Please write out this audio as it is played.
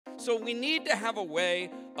So we need to have a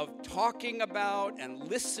way of talking about and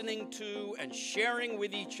listening to and sharing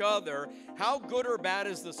with each other how good or bad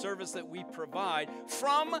is the service that we provide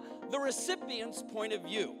from the recipient's point of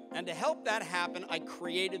view. And to help that happen, I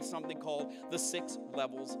created something called the 6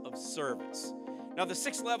 levels of service. Now, the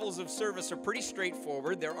 6 levels of service are pretty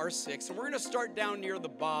straightforward. There are 6, and we're going to start down near the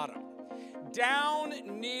bottom.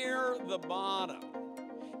 Down near the bottom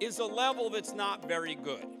is a level that's not very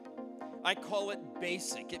good. I call it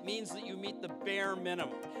basic. It means that you meet the bare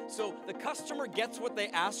minimum. So the customer gets what they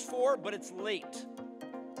asked for, but it's late,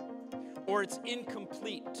 or it's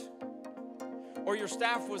incomplete, or your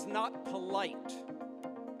staff was not polite.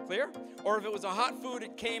 Clear? Or if it was a hot food,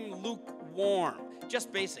 it came lukewarm.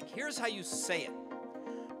 Just basic. Here's how you say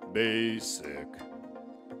it. Basic.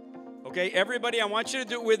 Okay, everybody, I want you to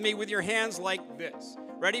do it with me with your hands like this.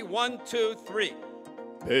 Ready? 1, 2, 3.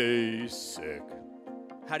 Basic.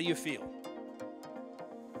 How do you feel?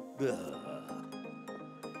 Ugh.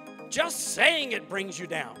 Just saying it brings you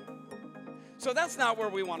down. So that's not where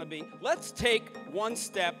we want to be. Let's take one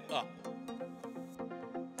step up.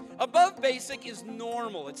 Above basic is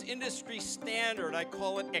normal. It's industry standard. I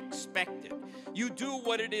call it expected. You do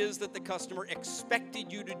what it is that the customer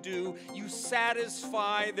expected you to do. You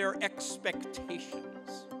satisfy their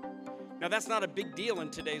expectations. Now, that's not a big deal in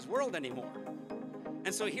today's world anymore.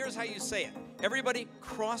 And so here's how you say it. Everybody,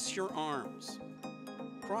 cross your arms.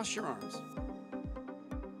 Cross your arms.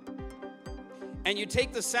 And you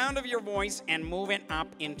take the sound of your voice and move it up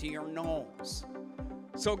into your nose.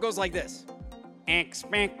 So it goes like this.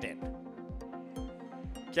 Expected.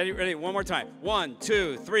 Get you ready? One more time. 1,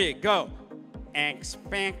 2, 3, go.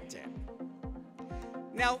 Expected.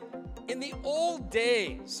 Now, in the old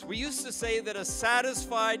days, we used to say that a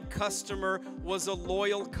satisfied customer was a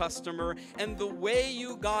loyal customer, and the way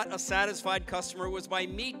you got a satisfied customer was by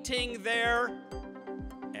meeting their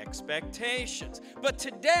expectations. But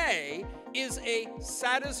today, is a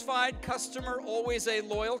satisfied customer always a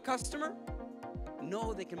loyal customer?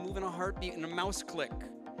 No, they can move in a heartbeat and a mouse click.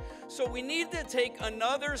 So we need to take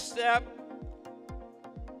another step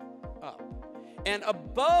up. And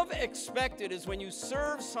above expected is when you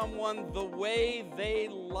serve someone the way they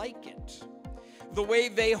like it, the way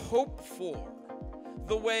they hope for,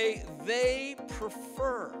 the way they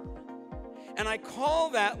prefer. And I call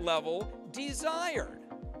that level desired.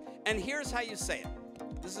 And here's how you say it.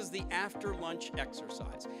 This is the after lunch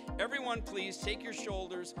exercise. Everyone, please take your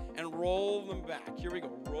shoulders and roll them back. Here we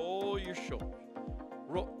go. Roll your shoulders.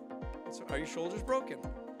 Roll. Are your shoulders broken?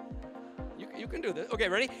 You can do this. Okay,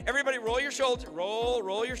 ready? Everybody roll your shoulders.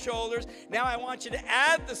 Roll your shoulders. Now I want you to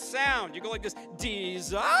add the sound. You go like this.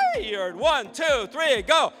 Desired. 1, 2, 3,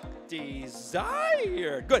 go.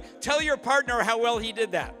 Desired. Good. Tell your partner how well he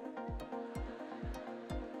did that.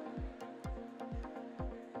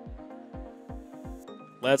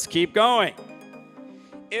 Let's keep going.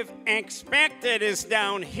 If expected is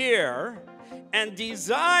down here and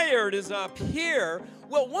desired is up here,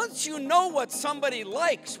 well, once you know what somebody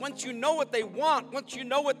likes, once you know what they want, once you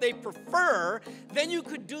know what they prefer, then you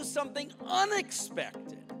could do something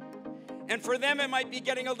unexpected. And for them, it might be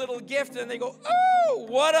getting a little gift, and they go, oh,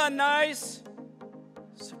 what a nice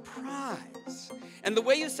surprise. And the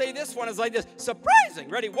way you say this one is like this, surprising.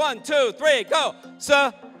 Ready? 1, 2, 3, go.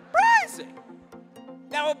 Surprising.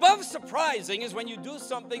 Now, above surprising is when you do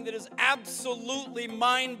something that is absolutely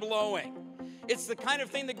mind-blowing. It's the kind of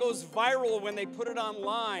thing that goes viral when they put it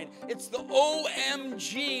online. It's the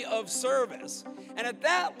OMG of service. And at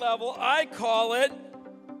that level, I call it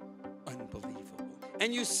unbelievable.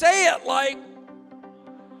 And you say it like,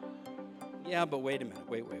 yeah, but wait a minute,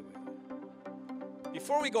 wait.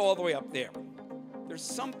 Before we go all the way up there, there's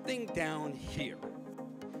something down here,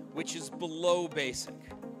 which is below basic.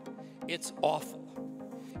 It's awful.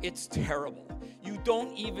 It's terrible. You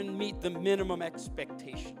don't even meet the minimum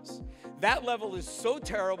expectations. That level is so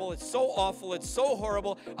terrible, it's so awful, it's so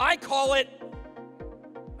horrible, I call it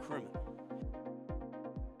criminal.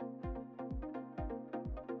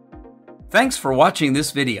 Thanks for watching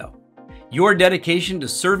this video. Your dedication to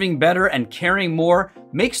serving better and caring more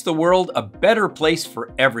makes the world a better place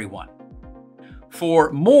for everyone.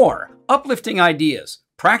 For more uplifting ideas,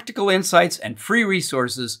 practical insights, and free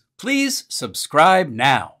resources, please subscribe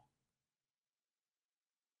now.